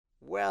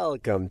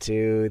Welcome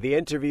to the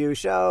interview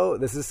show.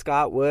 This is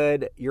Scott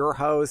Wood, your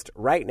host.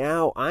 Right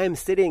now, I'm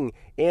sitting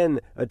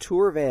in a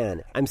tour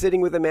van. I'm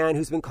sitting with a man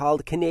who's been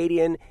called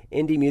Canadian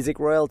indie music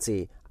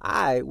royalty.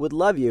 I would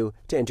love you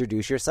to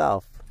introduce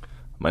yourself.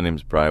 My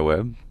name's Bry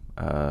Webb.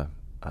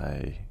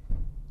 I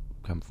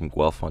come from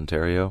Guelph,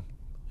 Ontario,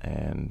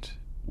 and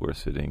we're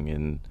sitting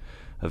in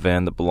a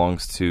van that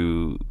belongs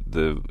to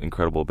the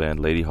incredible band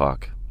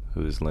Ladyhawk,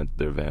 who has lent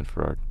their van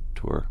for our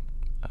tour.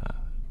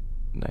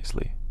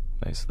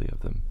 Nicely of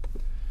them.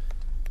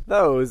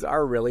 Those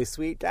are really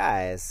sweet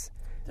guys.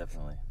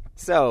 Definitely.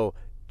 So,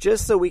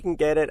 just so we can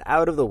get it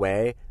out of the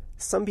way,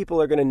 some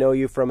people are going to know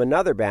you from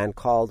another band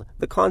called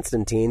the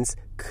Constantines.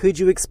 Could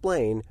you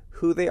explain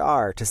who they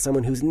are to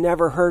someone who's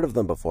never heard of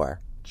them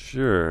before?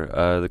 Sure.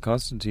 The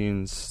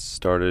Constantines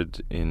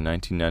started in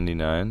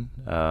 1999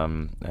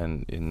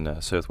 and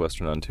in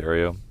southwestern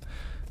Ontario.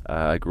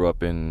 I grew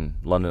up in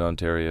London,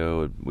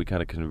 Ontario. We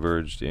kind of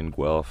converged in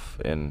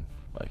Guelph in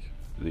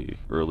the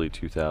early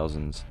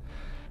 2000s,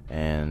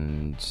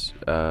 and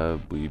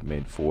we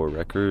made 4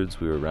 records.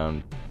 We were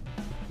around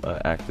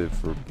active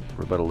for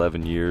about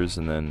 11 years,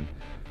 and then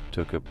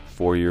took a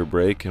 4-year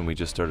break, and we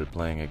just started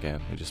playing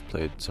again. We just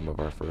played some of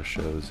our first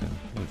shows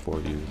in 4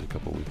 years a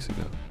couple weeks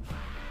ago.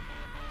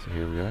 So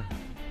here we are.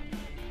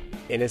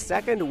 In a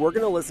second, we're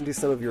going to listen to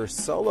some of your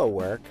solo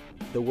work,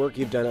 the work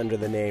you've done under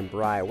the name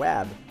Bry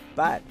Webb.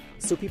 But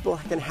so people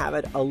can have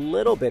it a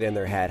little bit in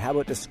their head, how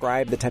about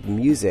describe the type of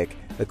music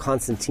the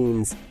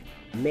Constantines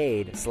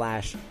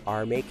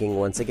made/are making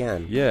once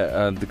again?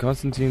 Yeah, the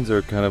Constantines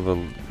are kind of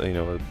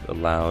a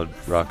loud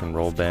rock and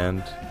roll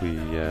band. We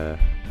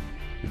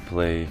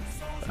play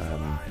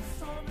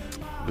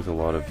with a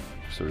lot of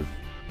sort of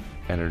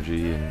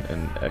energy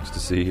and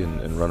ecstasy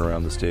and run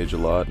around the stage a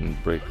lot and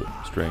break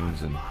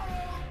strings and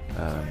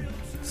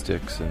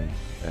sticks and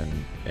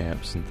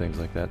amps and things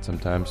like that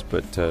sometimes.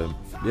 But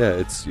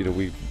it's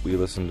we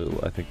listened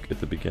to, I think at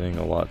the beginning,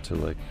 a lot to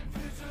like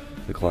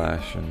The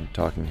Clash and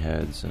Talking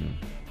Heads and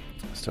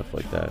stuff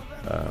like that,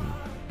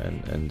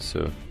 and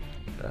so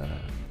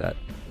that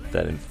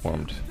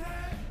informed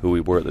who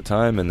we were at the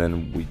time. And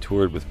then we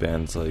toured with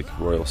bands like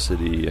Royal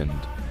City and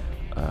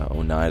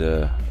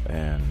Oneida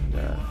and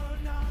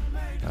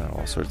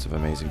all sorts of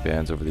amazing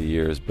bands over the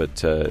years. But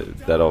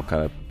that all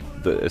kind of,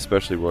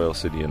 especially Royal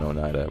City and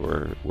Oneida,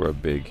 were a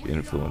big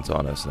influence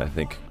on us, and I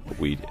think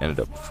we ended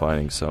up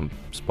finding some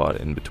spot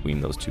in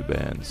between those two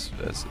bands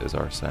as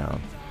our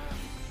sound.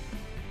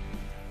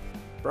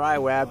 Bry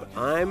Webb,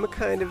 I'm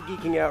kind of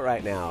geeking out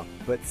right now,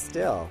 but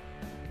still,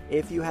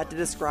 if you had to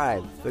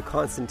describe the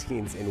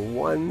Constantines in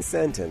one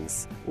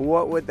sentence,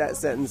 what would that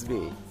sentence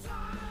be?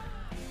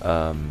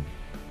 Oh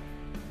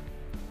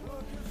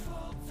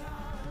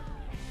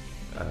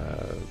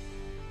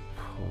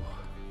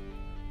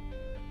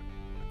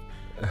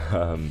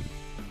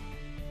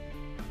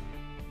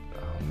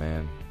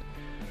man.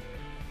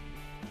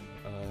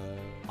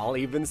 I'll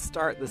even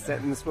start the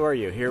sentence for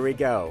you. Here we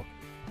go.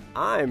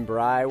 I'm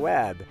Bry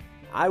Webb.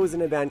 I was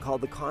in a band called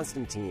the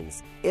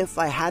Constantines. If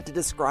I had to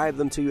describe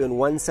them to you in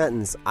one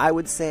sentence, I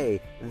would say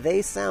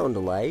they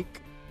sound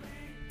like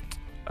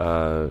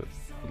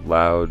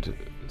loud,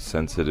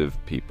 sensitive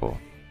people.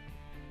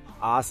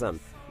 Awesome.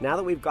 Now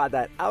that we've got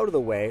that out of the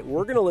way,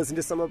 we're going to listen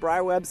to some of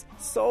Bry Webb's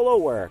solo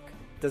work.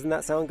 Doesn't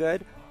that sound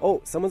good? Oh,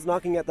 someone's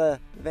knocking at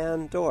the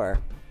van door.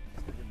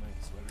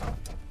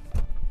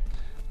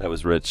 That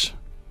was Rich.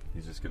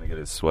 He's just going to get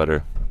his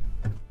sweater.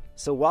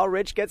 So while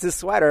Rich gets his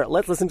sweater,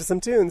 let's listen to some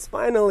tunes,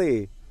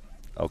 finally.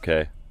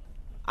 Okay.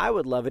 I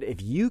would love it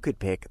if you could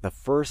pick the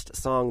first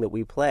song that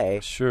we play.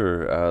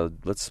 Sure.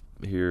 Let's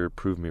hear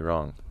Prove Me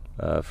Wrong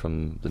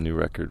from the new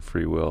record,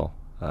 Free Will.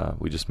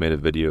 We just made a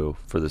video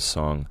for this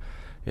song.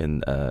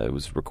 It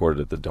was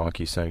recorded at the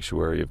Donkey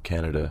Sanctuary of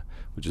Canada,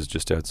 which is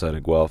just outside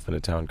of Guelph in a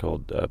town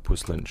called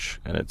Puslinch.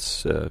 And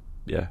it's a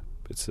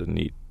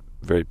neat,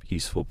 very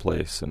peaceful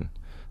place. And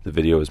the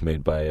video was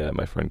made by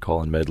my friend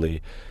Colin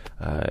Medley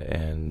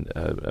and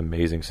an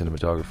amazing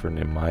cinematographer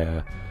named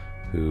Maya,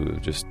 who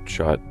just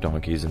shot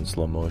donkeys in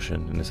slow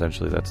motion. And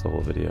essentially that's the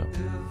whole video.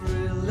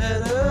 Every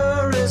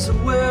letter is a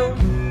will.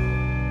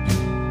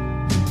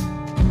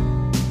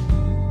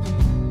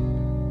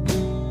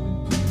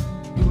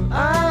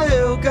 I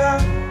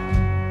got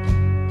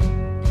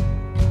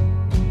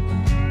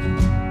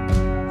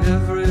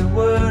every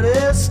word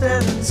is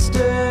standing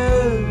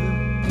still.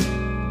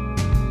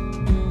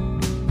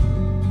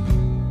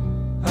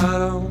 I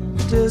don't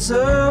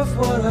deserve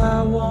what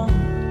I want.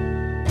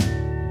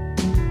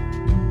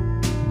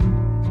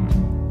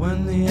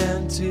 When the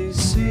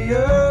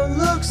anti-seer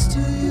looks to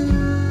you,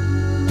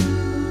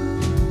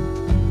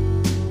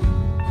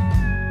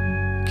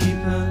 keep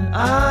an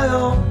eye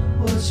on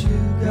what you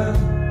got.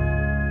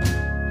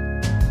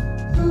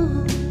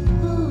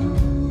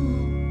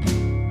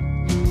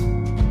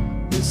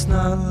 It's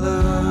not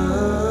love,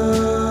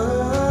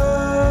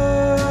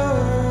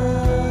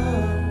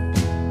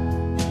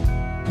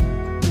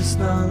 it's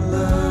not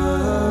love.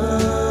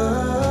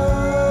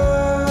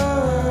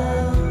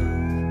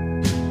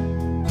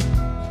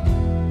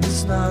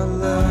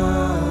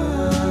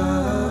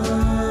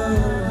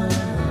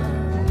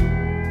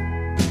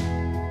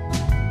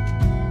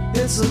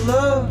 It's a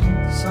love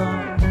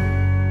song.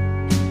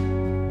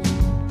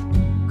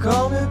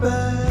 Call me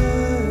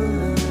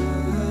back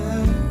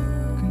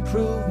and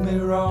prove me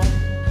wrong.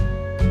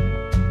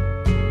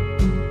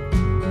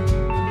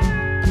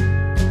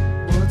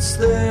 What's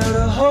there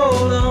to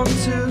hold on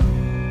to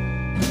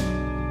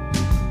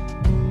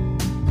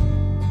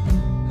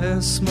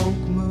as smoke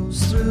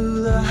moves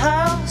through the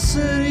house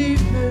at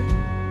evening?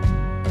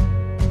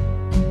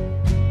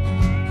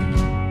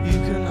 You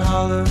can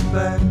holler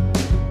back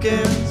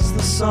against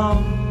the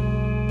song,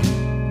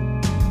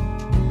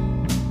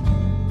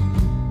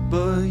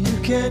 but you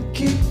can't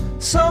keep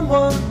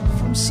someone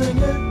from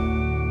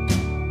singing.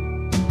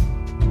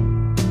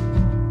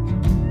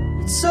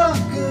 It's a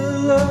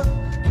good love,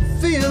 it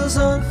feels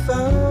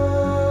unfound,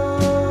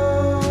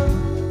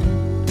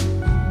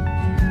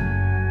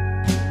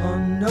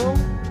 unknown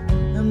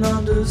and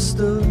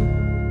understood.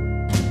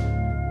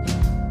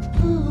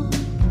 Ooh,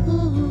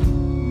 ooh.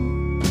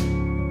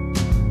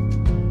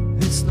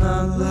 It's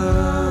not love.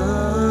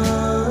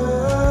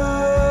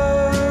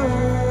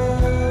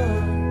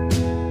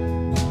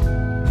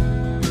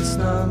 It's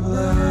not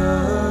love.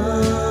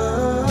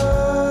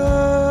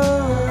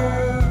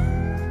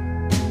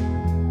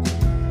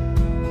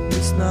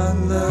 It's not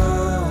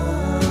love.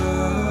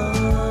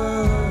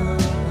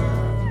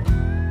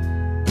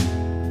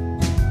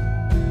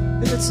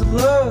 It's a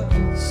love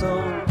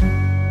song.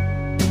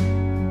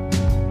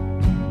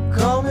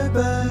 Call me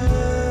back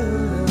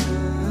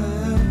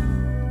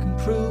and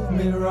prove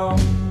me wrong.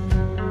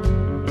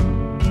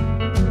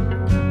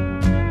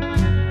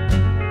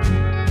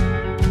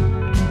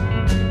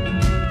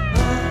 I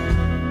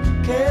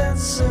can't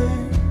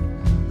sing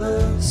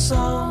the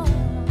song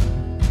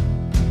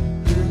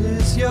that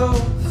is your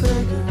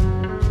figure.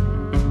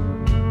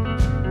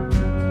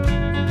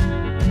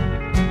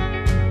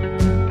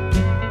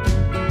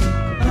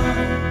 I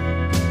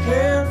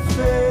can't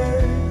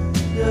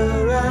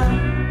figure out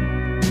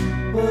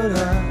what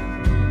I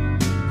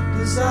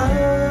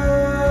desire.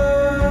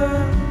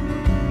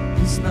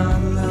 It's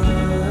not love.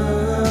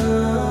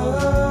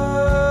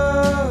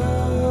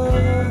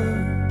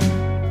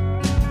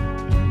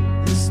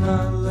 It's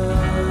not love.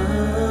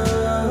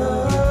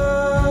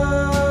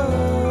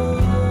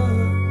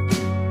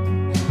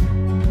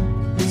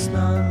 It's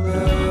not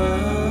love.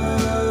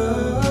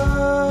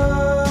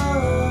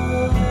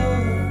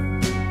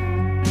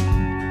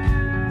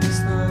 It's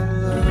not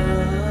love.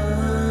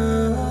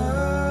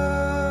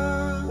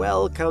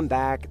 Welcome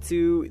back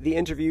to the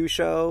interview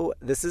show.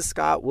 This is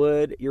Scott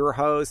Wood, your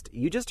host.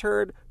 You just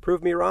heard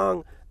Prove Me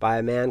Wrong by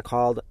a man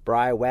called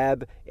Bry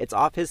Webb. It's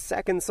off his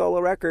second solo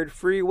record,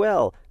 Free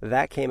Will.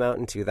 That came out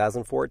in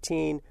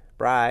 2014.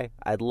 Bry,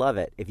 I'd love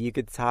it if you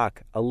could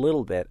talk a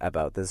little bit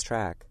about this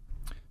track.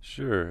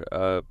 Sure.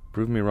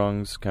 Prove Me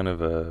Wrong's kind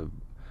of a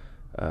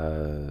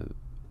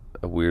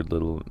weird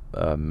little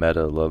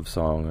meta love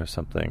song or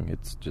something.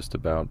 It's just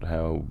about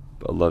how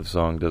a love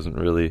song doesn't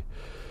really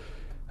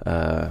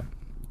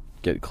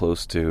get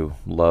close to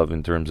love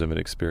in terms of an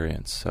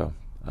experience. So,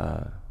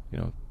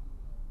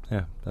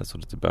 yeah, that's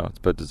what it's about. It's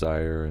about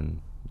desire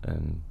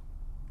and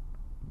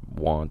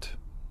want,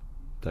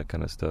 that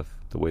kind of stuff,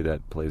 the way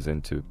that plays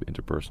into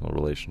interpersonal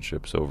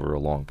relationships over a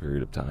long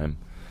period of time.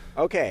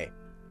 Okay,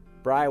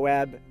 Bry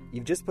Webb,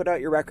 you've just put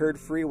out your record,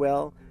 Free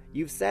Will.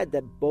 You've said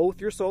that both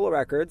your solo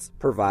records,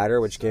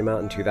 Provider, which came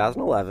out in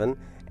 2011,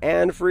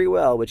 and Free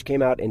Will, which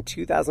came out in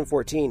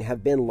 2014,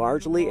 have been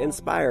largely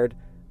inspired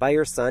by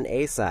your son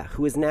Asa,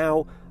 who is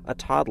now a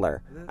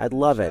toddler. I'd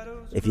love it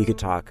if you could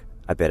talk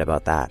a bit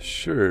about that.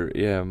 Sure,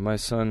 yeah. My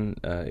son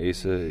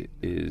Asa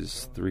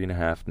is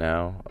 3.5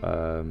 now.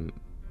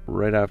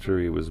 Right after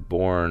he was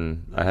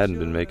born, I hadn't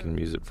been making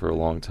music for a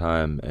long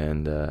time,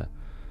 and the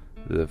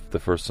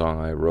first song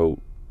I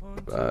wrote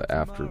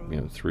after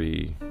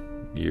 3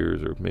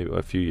 years, or maybe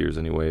a few years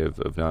anyway,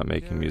 of not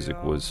making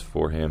music was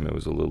for him. It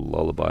was a little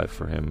lullaby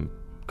for him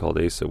called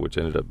Asa, which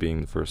ended up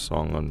being the first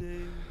song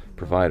on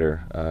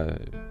Provider,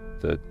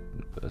 the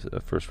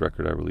first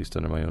record I released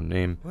under my own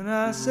name. When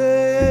I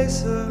say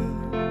Asa,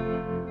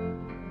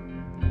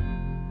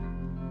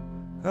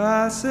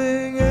 I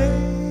sing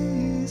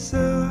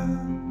Asa.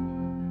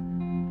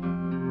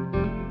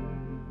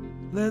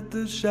 Let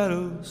the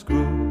shadows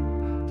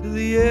grow to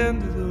the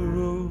end of the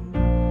road.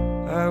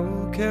 I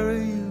will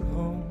carry you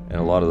home.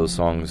 And a lot of those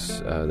songs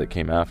that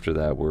came after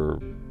that were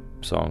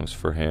songs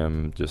for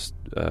him. Just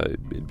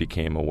it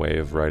became a way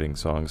of writing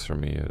songs for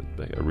me.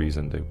 A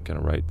reason to kind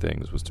of write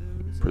things was to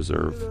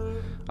preserve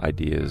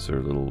ideas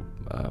or little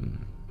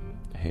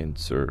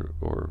hints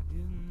or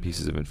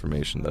pieces of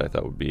information that I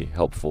thought would be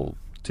helpful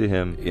to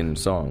him in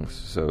songs.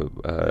 So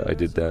I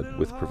did that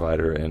with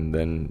Provider, and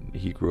then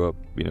he grew up,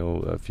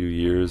 a few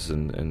years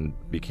and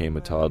became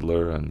a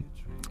toddler and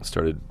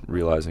started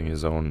realizing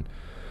his own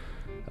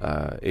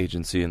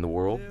agency in the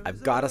world.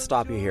 I've got to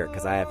stop you here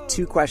because I have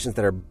two questions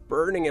that are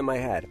burning in my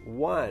head.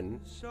 One,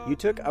 you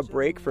took a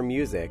break from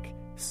music.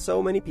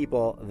 So many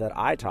people that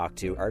I talk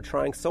to are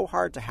trying so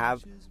hard to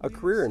have a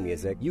career in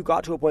music. You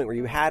got to a point where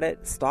you had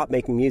it, stopped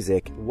making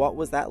music. What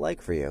was that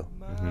like for you?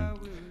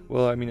 Mm-hmm.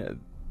 Well, I mean,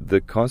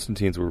 the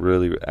Constantines were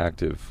really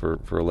active for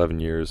 11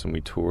 years, and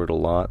we toured a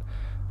lot,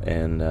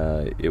 and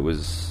it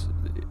was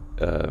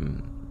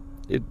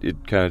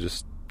it kind of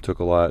just took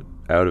a lot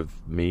out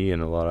of me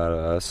and a lot out of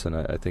us, and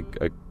I think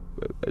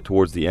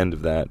towards the end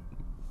of that,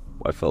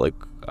 I felt like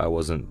I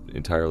wasn't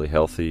entirely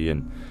healthy,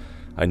 and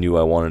I knew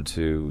I wanted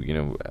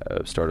to,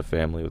 start a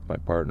family with my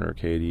partner,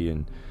 Katie,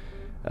 and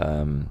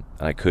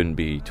I couldn't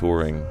be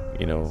touring,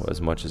 as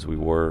much as we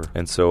were.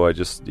 And so I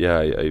just,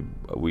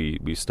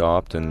 we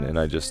stopped, and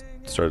I just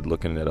started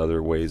looking at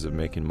other ways of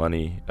making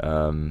money.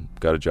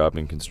 Got a job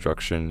in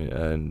construction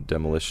and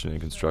demolition and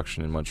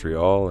construction in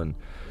Montreal, and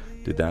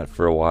did that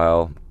for a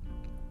while.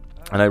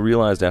 And I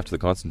realized after the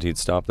Constantines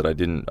stopped that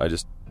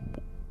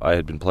I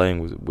had been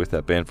playing with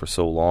that band for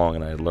so long,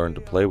 and I had learned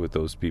to play with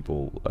those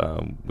people.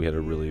 We had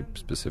a really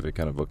specific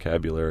kind of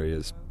vocabulary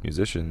as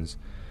musicians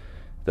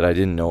that I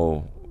didn't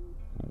know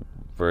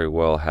very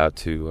well how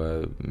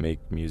to make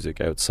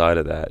music outside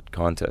of that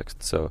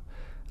context. So,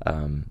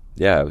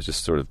 I was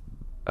just sort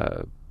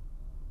of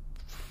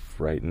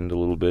frightened a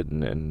little bit,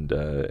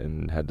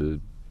 and had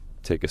to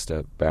take a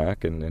step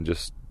back and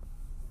just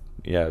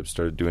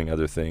started doing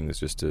other things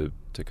just to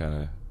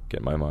kind of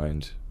get my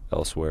mind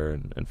elsewhere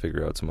and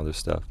figure out some other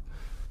stuff.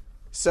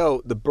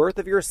 So the birth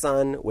of your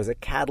son was a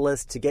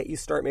catalyst to get you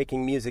start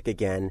making music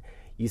again.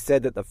 You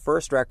said that the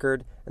first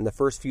record and the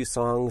first few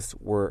songs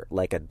were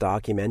like a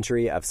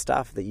documentary of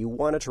stuff that you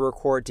wanted to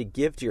record to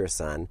give to your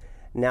son.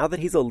 Now that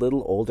he's a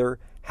little older,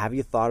 have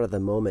you thought of the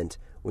moment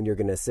when you're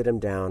going to sit him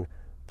down,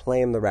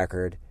 play him the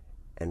record,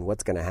 and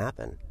what's going to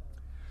happen?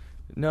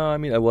 No, I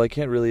mean, I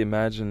can't really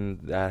imagine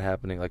that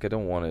happening. Like, I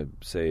don't want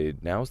to say,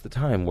 now's the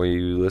time where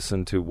you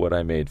listen to what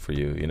I made for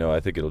you. I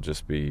think it'll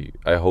just be,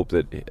 I hope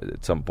that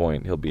at some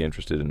point he'll be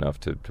interested enough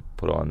to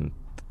put on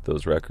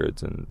those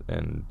records,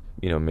 and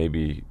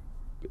maybe,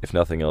 if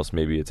nothing else,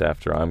 maybe it's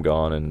after I'm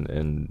gone,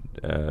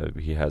 and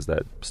he has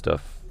that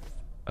stuff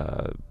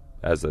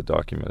as a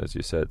document, as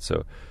you said.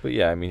 So, but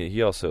yeah, I mean,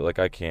 he also, I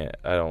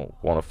don't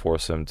want to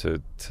force him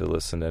to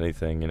listen to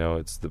anything.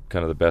 It's the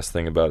kind of the best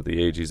thing about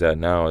the age he's at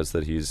now is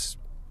that he's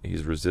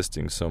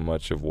resisting so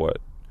much of what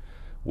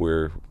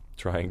we're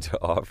trying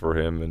to offer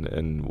him, and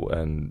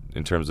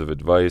in terms of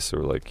advice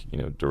or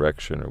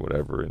direction or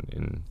whatever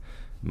in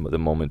the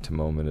moment to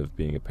moment of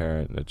being a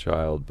parent and a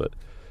child. But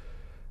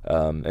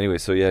anyway,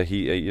 so yeah,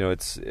 he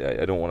it's,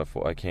 I don't want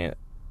to, I can't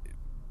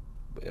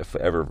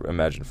ever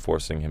imagine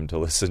forcing him to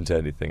listen to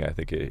anything. I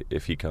think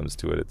if he comes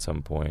to it at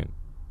some point,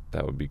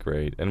 that would be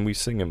great. And we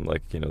sing him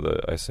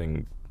I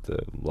sing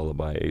the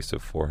lullaby Asa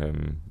for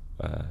him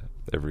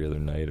every other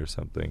night or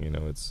something.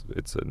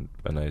 It's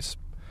a nice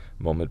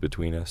moment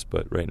between us,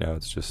 but right now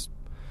it's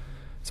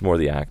more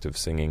the act of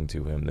singing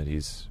to him that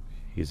he's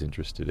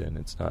interested in.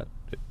 It's not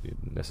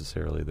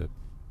necessarily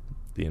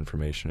the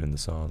information in the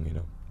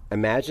song.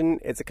 Imagine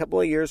it's a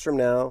couple of years from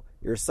now,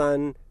 your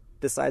son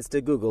decides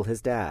to Google his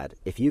dad.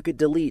 If you could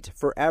delete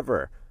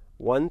forever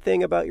one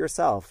thing about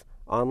yourself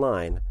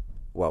online,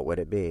 what would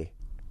it be?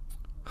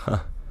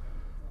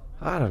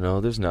 I don't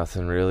know. There's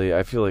nothing really.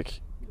 I feel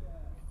like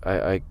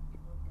I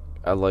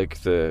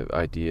like the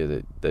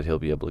idea that he'll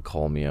be able to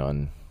call me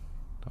on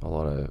a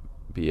lot of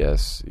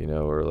BS,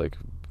 or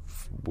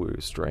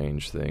weird,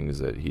 strange things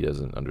that he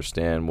doesn't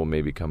understand will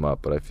maybe come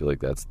up. But I feel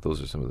like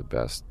those are some of the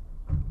best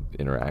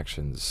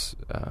interactions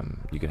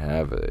you can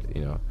have,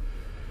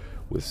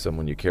 with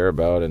someone you care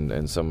about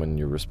and someone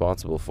you're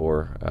responsible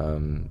for,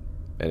 and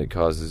it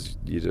causes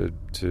you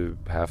to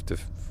have to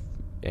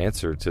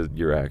answer to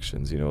your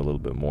actions, a little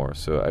bit more.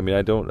 So, I mean,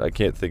 I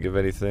can't think of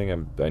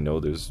anything. I know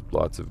there's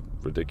lots of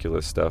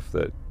ridiculous stuff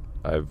that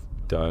I've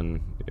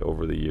done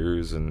over the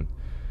years, and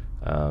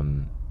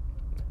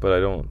but I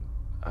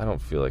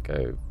don't feel like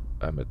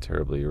I'm a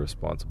terribly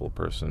irresponsible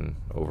person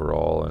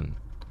overall, and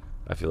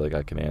I feel like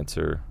I can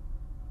answer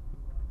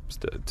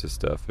to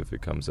stuff if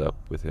it comes up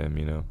with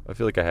him. I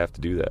feel like I have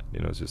to do that.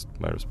 It's just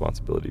my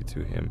responsibility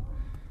to him.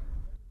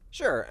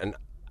 Sure, and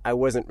I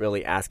wasn't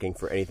really asking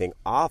for anything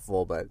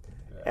awful, but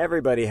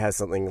everybody has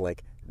something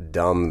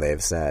dumb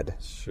they've said.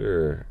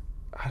 Sure.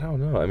 I don't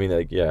know. I mean,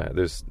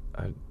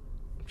 I'm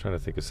trying to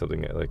think of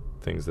something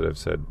things that I've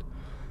said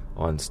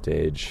on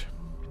stage.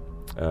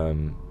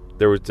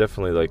 There was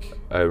definitely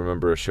I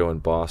remember a show in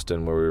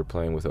Boston where we were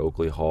playing with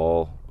Oakley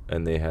Hall,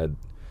 and they had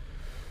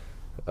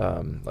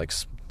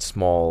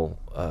small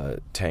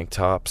tank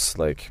tops,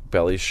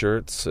 belly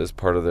shirts as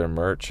part of their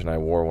merch, and I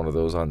wore one of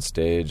those on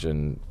stage,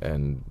 and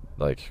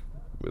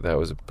that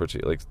was a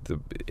pretty the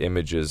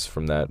images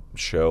from that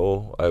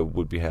show. I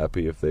would be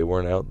happy if they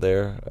weren't out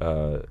there.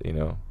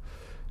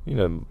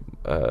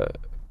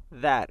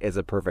 That is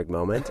a perfect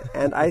moment,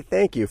 and I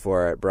thank you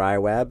for it, Bry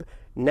Webb.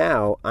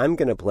 Now I'm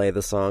going to play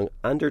the song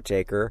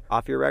Undertaker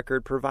off your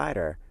record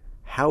Provider.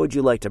 How would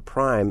you like to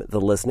prime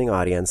the listening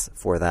audience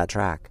for that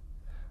track?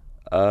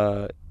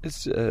 I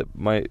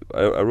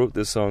wrote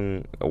this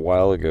song a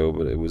while ago,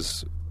 but it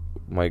was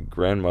my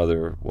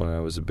grandmother, when I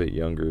was a bit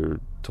younger,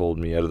 told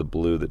me out of the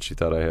blue that she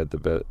thought I had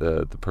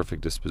the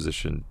perfect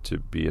disposition to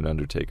be an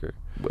undertaker,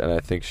 and I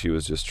think she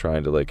was just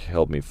trying to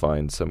help me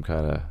find some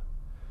kind of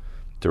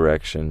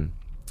direction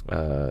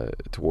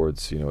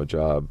towards a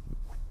job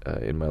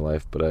in my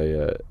life, but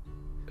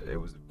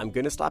I'm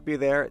going to stop you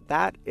there.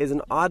 That is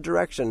an odd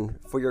direction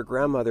for your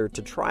grandmother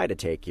to try to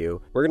take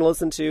you. We're going to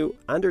listen to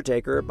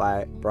Undertaker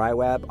by Bry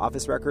Webb,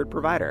 office record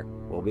provider.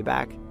 We'll be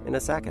back in a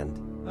second.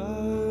 I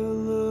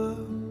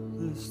love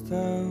this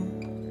town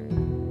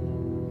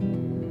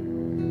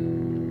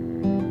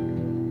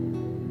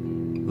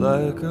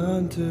like a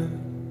hunter.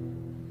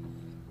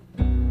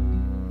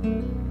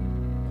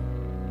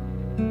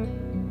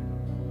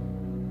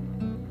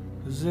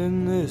 'Cause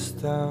in this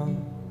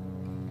town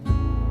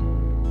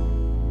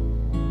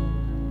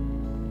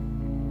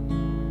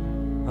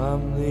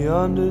I'm the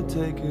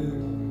Undertaker.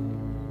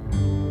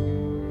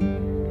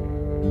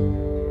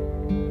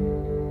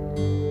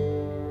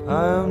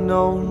 I am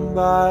known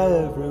by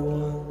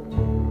everyone,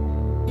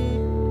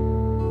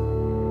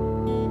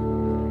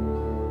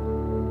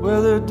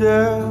 whether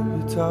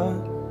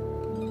debutante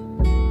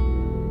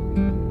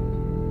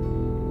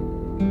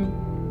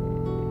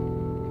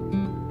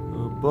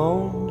or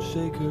bone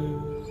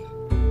shakers,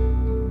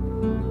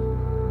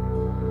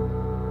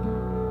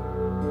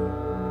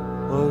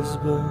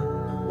 husband,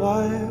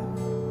 wife,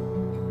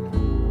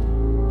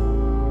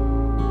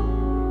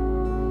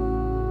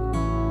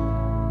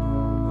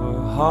 or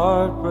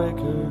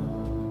heartbreaker.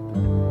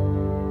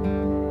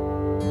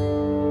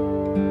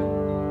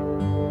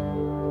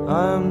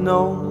 I am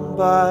known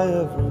by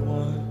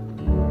everyone.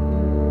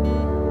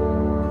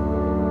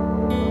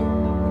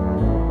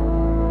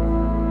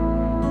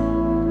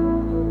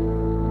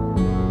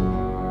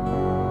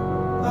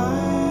 I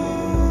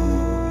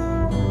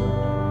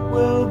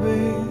will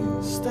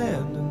be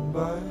standing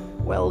by.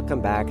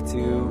 Welcome back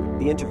to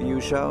The Interview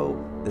Show.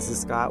 This is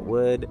Scott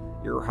Wood,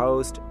 your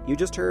host. You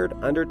just heard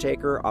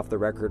Undertaker off the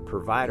record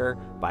Provider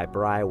by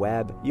Bry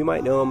Webb. You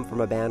might know him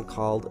from a band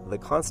called the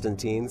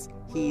Constantines.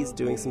 He's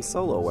doing some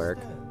solo work.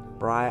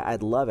 Bry,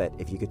 I'd love it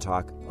if you could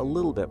talk a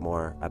little bit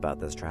more about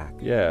this track.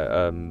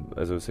 Yeah,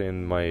 as I was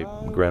saying, my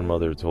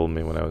grandmother told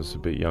me when I was a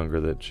bit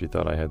younger that she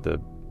thought I had the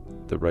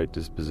right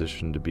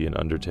disposition to be an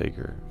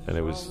undertaker, and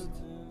it was...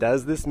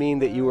 Does this mean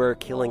that you were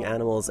killing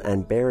animals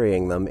and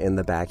burying them in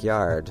the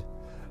backyard?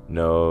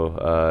 No,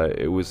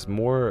 it was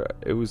more...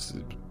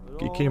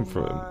 It came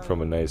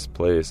from a nice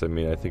place. I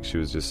mean, I think she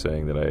was just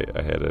saying that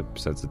I had a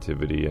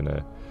sensitivity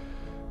and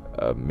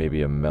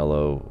maybe a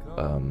mellow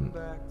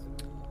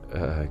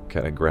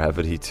kind of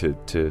gravity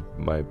to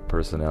my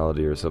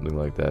personality or something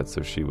like that.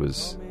 So she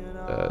was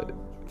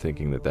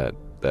thinking that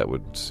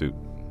would suit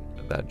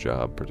that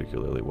job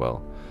particularly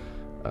well.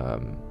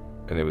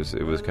 And it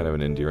was kind of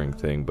an endearing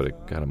thing, but a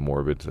kind of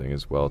morbid thing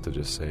as well to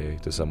just say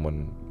to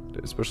someone,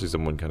 especially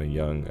someone kind of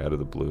young, out of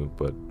the blue.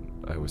 But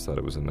I always thought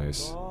it was a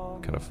nice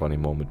kind of funny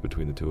moment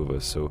between the two of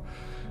us. So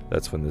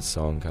that's when this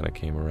song kind of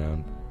came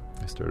around.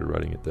 I started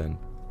writing it then.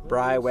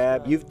 Bry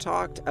Webb, you've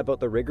talked about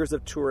the rigors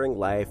of touring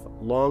life,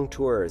 long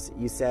tours.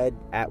 You said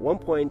at one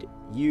point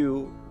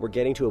you were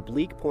getting to a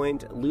bleak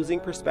point, losing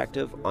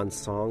perspective on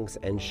songs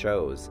and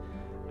shows.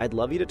 I'd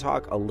love you to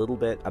talk a little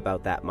bit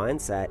about that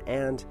mindset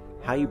and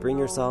how you bring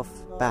yourself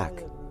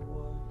back.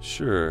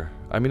 Sure.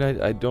 I mean,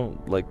 I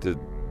don't like to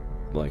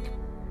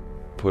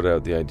put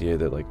out the idea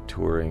that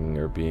touring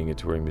or being a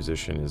touring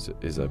musician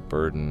is a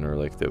burden, or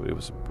that it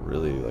was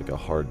really a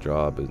hard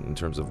job in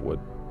terms of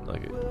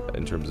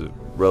in terms of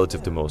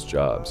relative to most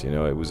jobs.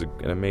 It was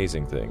an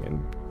amazing thing,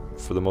 and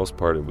for the most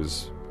part it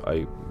was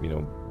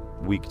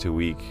week to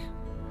week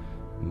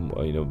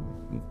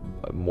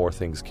more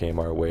things came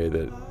our way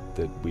that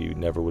we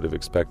never would have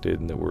expected,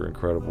 and that were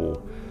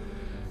incredible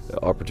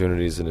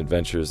opportunities and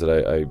adventures that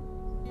I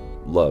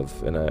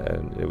love, and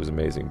it was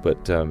amazing.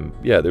 But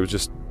there was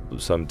just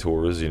some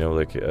tours, there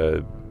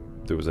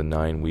was a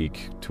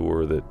 9-week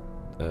tour that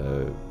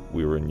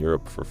we were in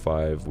Europe for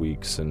 5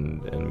 weeks,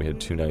 and we had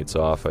 2 nights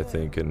off, I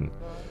think, and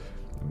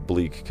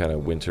bleak kind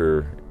of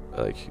winter,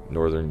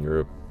 Northern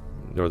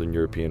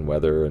European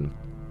weather, and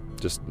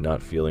just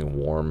not feeling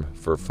warm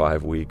for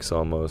 5 weeks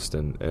almost,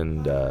 and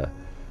the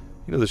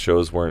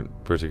shows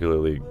weren't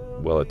particularly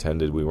well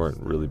attended. We weren't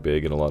really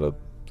big in a lot of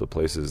the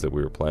places that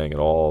we were playing at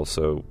all,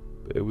 so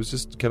it was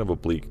just kind of a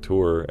bleak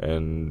tour.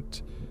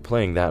 And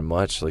playing that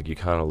much, you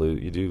kind of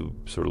you do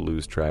sort of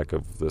lose track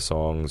of the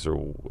songs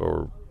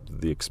or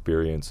the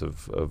experience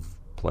of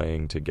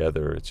playing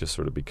together. It just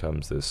sort of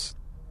becomes this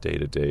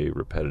day-to-day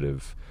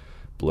repetitive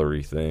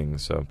blurry thing.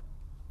 So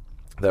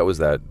that was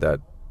that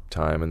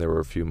time, and there were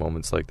a few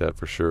moments like that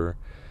for sure.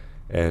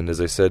 And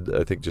as I said,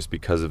 I think just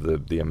because of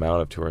the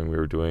amount of touring we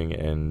were doing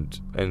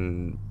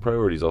and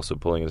priorities also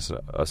pulling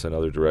us in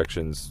other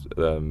directions,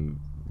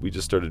 we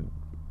just started,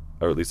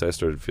 or at least I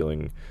started,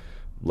 feeling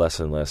less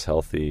and less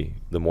healthy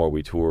the more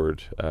we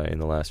toured in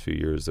the last few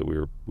years that we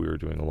were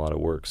doing a lot of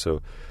work.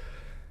 So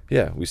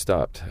yeah, we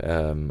stopped.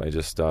 I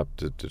just stopped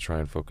to try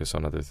and focus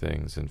on other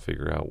things and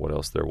figure out what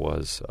else there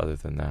was other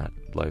than that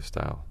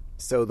lifestyle.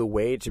 So the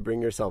way to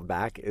bring yourself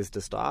back is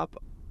to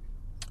stop?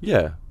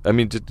 Yeah, I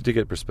mean, to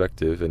get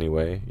perspective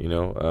anyway,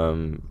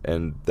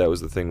 and that was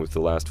the thing with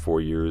the last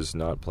 4 years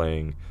not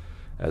playing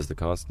as the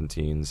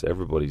Constantines,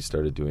 everybody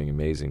started doing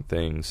amazing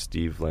things.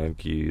 Steve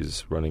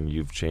Lamke's running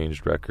You've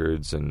Changed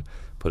Records and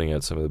putting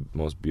out some of the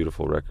most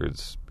beautiful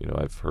records,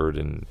 I've heard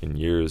in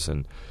years.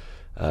 And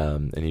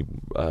he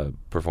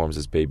performs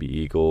as Baby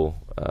Eagle,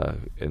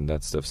 and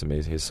that stuff's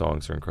amazing. His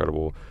songs are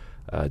incredible.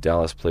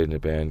 Dallas plays in a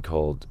band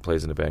called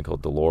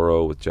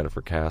Deloro with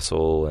Jennifer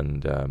Castle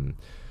and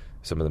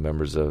some of the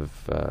members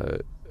of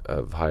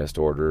Highest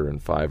Order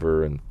and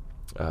Fiverr,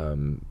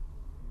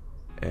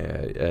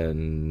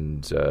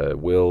 and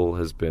Will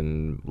has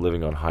been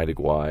living on Haida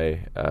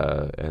Gwaii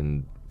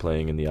and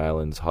playing in the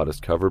island's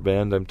hottest cover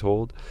band, I'm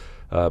told,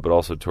 but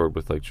also toured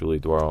with like Julie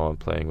Doiron,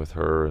 playing with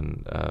her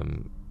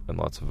and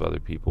lots of other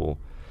people.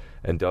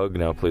 And Doug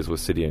now plays with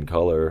City and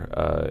Color,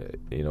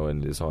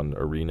 and is on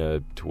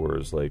arena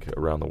tours like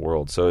around the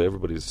world. So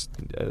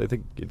I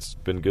think it's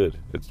been good.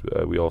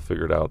 We all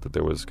figured out that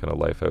there was kind of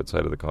life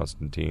outside of the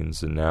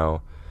Constantines, and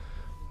now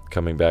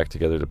coming back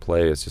together to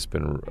play, it's just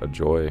been a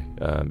joy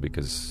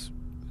because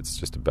it's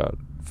just about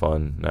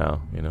fun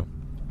now,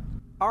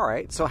 All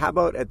right, so how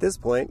about at this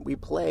point we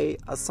play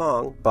a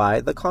song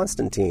by the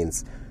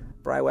Constantines?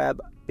 Bry Webb,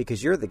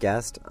 because you're the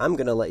guest, I'm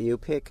going to let you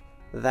pick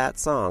that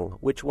song.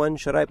 Which one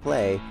should I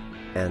play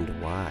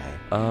and why?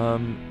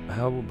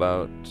 How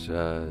about it's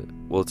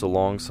a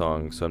long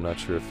song, so I'm not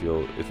sure if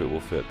it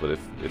will fit, but if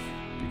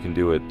you can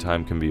do it,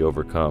 Time Can Be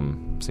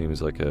Overcome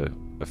seems like a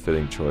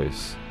fitting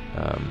choice,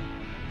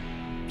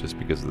 just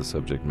because of the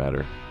subject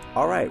matter.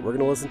 All right, we're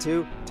going to listen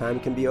to Time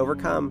Can Be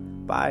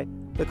Overcome by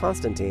the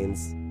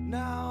Constantines.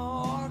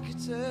 Now,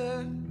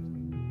 architect,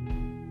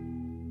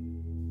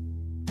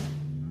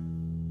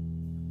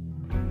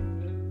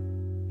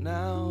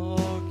 now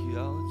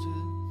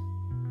archaeologist,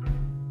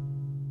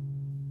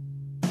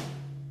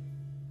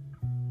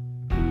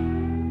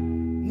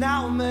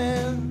 now a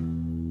man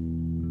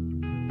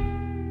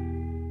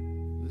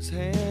whose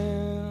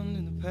hand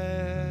in the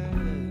past.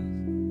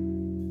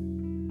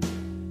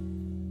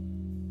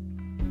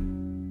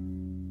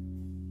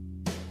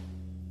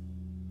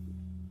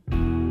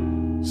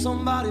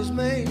 Somebody's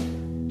made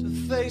to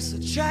face the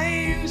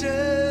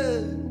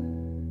changes.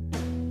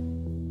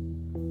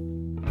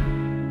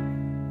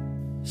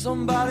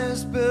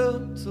 Somebody's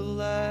built to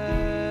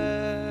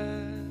last.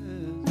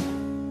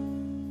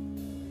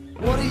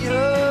 What do you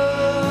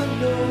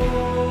know?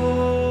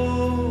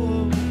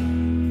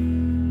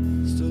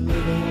 Still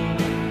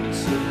living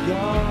so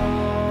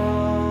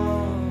young.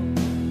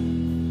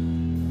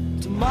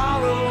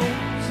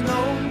 Tomorrow's no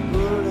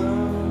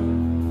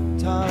burden.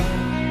 Time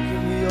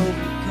can be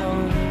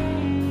overcome.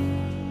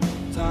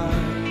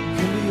 Time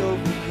can be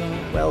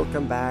overcome.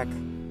 Welcome back.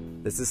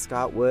 This is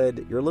Scott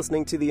Wood. You're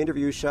listening to The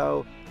Interview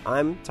Show.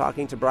 I'm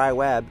talking to Bry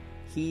Webb.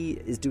 He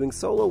is doing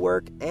solo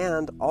work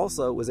and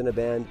also was in a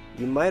band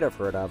you might have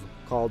heard of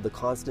called the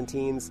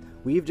Constantines.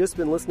 We've just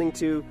been listening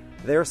to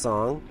their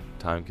song,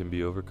 Time Can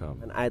Be Overcome.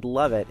 And I'd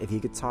love it if you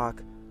could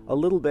talk a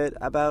little bit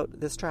about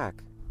this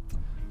track.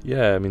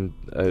 Yeah, I mean,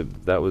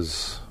 that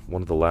was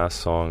one of the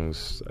last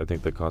songs I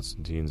think the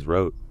Constantines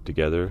wrote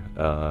together.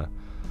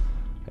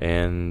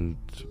 And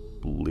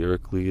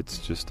lyrically, it's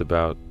just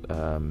about...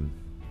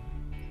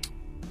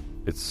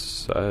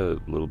 it's a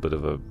little bit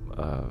of a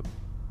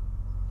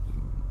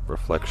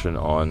reflection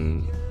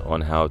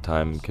on how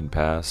time can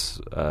pass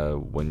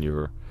when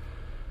you're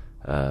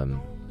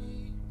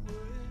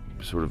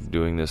sort of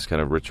doing this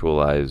kind of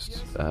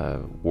ritualized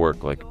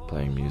work, like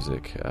playing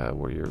music,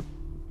 where you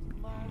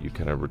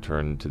kind of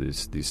return to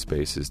these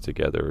spaces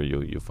together.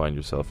 You find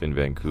yourself in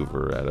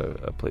Vancouver at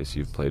a place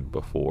you've played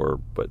before,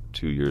 but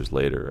 2 years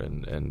later,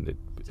 and it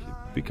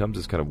becomes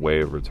this kind of way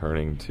of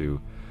returning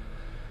to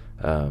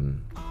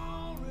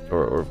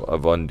or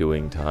of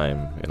undoing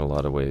time in a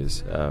lot of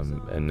ways.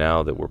 And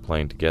now that we're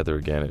playing together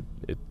again,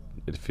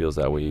 it feels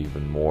that way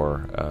even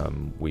more.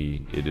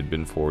 It had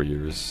been 4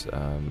 years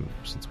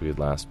since we had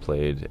last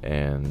played,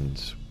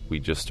 and we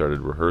just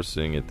started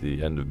rehearsing at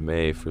the end of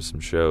May for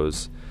some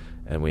shows,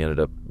 and we ended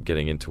up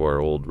getting into our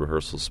old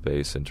rehearsal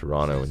space in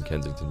Toronto in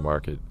Kensington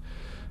Market,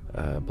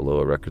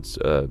 below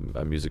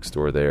a music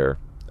store there.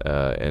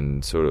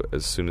 And sort of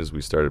as soon as we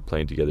started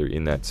playing together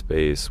in that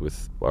space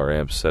with our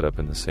amps set up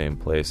in the same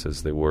place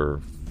as they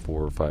were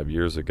 4 or 5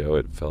 years ago,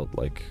 it felt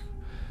like,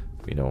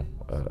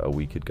 a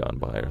week had gone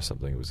by or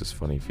something. It was this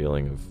funny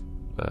feeling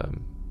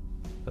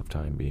of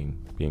time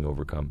being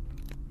overcome.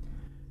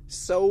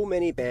 So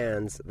many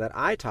bands that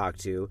I talk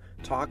to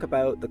talk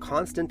about the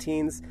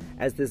Constantines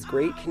as this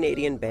great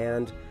Canadian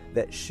band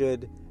that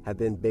should have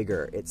been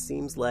bigger. It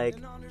seems like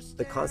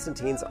the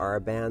Constantines are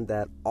a band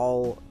that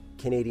all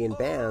Canadian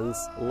bands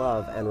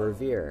love and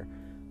revere.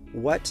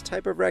 What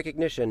type of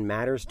recognition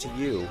matters to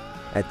you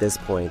at this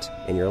point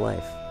in your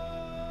life?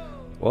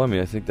 Well, I mean,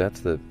 I think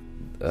that's one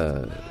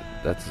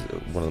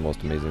of the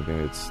most amazing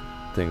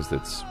things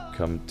that's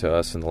come to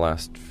us in the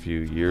last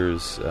few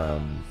years,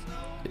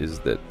 is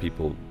that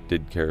people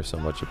did care so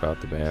much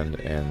about the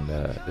band, and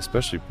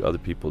especially other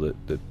people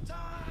that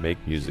make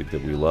music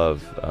that we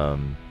love.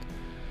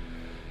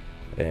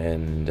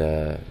 And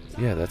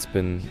that's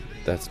been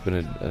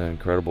an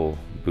incredible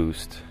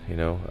boost.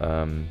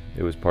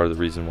 It was part of the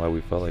reason why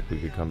we felt like we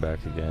could come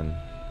back again.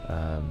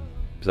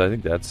 So I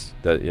think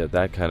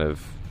that kind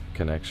of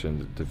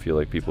connection, to feel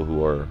like people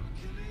who are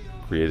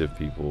creative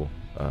people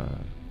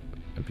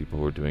and people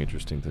who are doing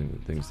interesting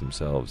things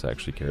themselves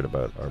actually cared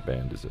about our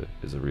band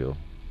is a real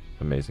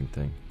amazing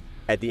thing.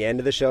 At the end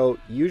of the show,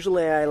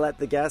 usually I let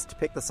the guest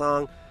pick the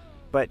song,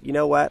 but you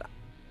know what?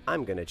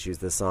 I'm going to choose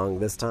this song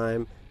this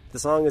time. The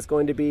song is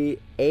going to be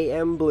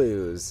AM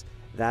Blues.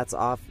 That's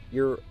off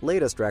your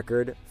latest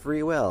record,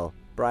 Free Will.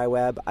 Bry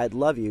Webb, I'd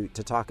love you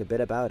to talk a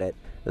bit about it.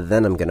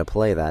 Then I'm going to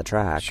play that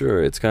track.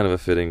 Sure, it's kind of a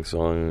fitting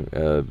song,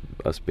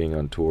 us being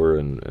on tour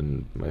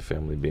and my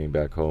family being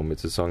back home.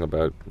 It's a song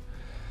about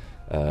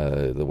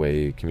the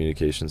way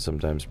communication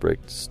sometimes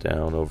breaks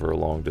down over a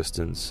long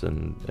distance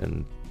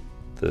and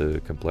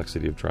the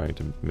complexity of trying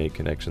to make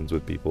connections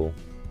with people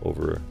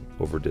over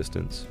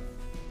distance.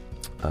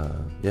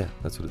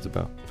 That's what it's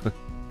about.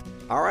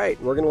 All right,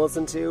 we're going to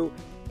listen to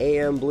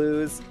AM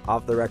Blues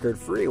off the record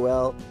Free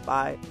Will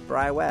by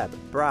Bry Webb.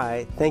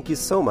 Bry, thank you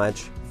so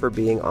much for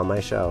being on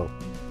my show.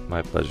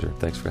 My pleasure.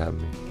 Thanks for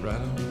having me.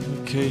 Right on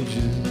the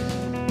cages,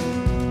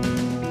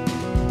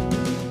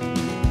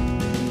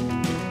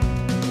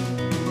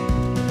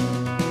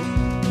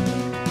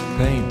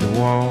 paint the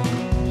walls,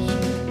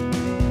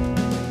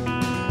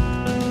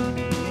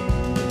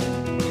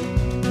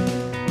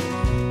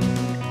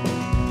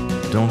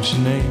 don't you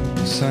name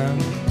the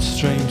sound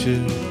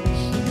strangers.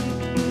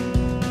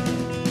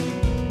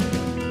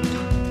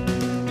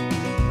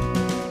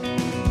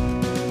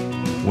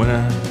 When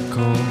I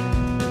call,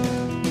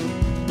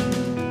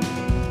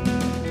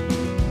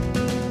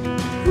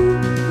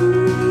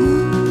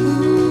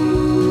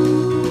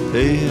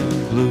 AM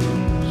Blues,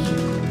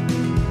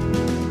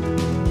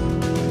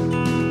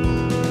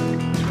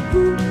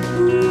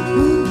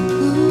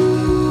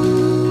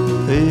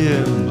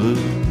 AM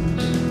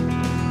Blues,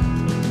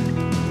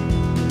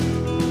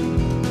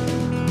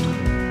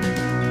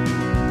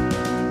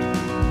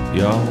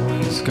 you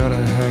always gotta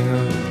hang up.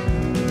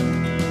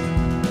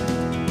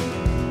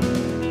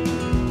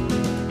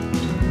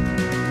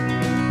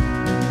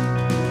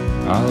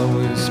 I'll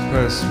always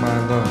press my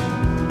luck.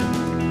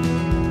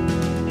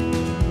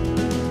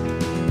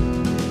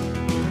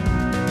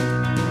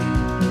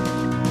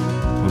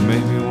 But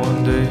maybe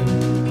one day,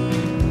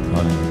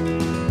 honey,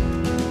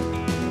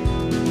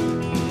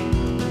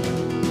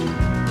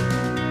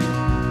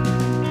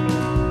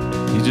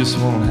 you just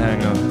won't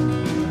hang up.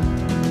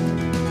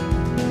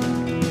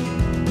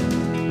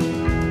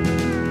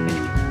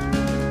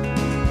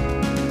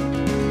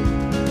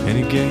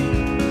 Any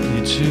game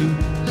you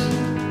choose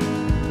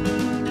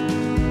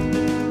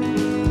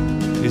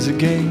is a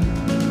game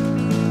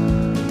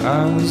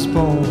I was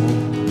born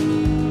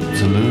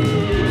to lose.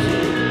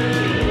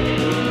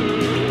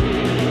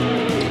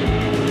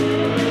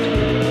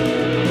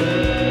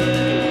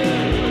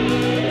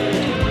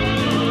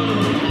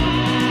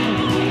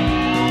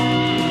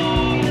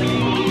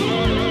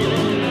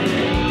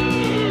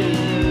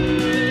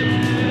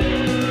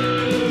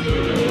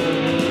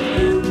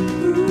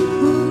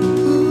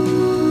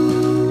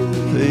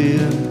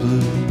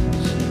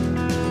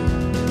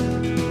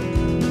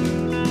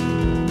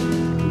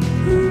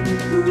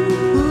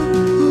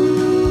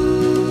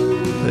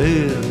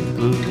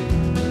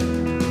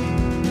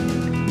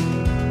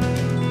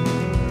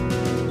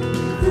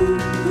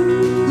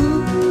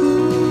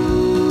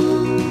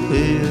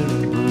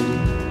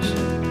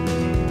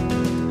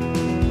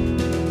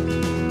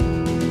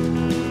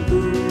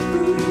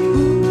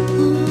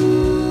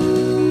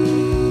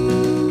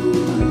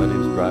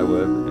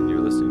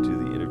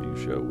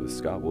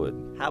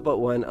 How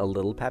about one a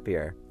little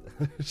peppier?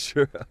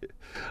 Sure.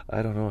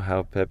 I don't know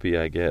how peppy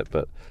I get,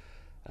 but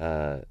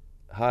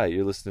hi,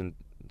 you're listening.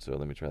 So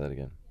let me try that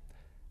again.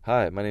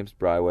 Hi, my name's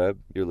Bry Webb.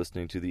 You're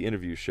listening to The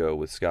Interview Show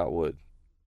with Scott Wood.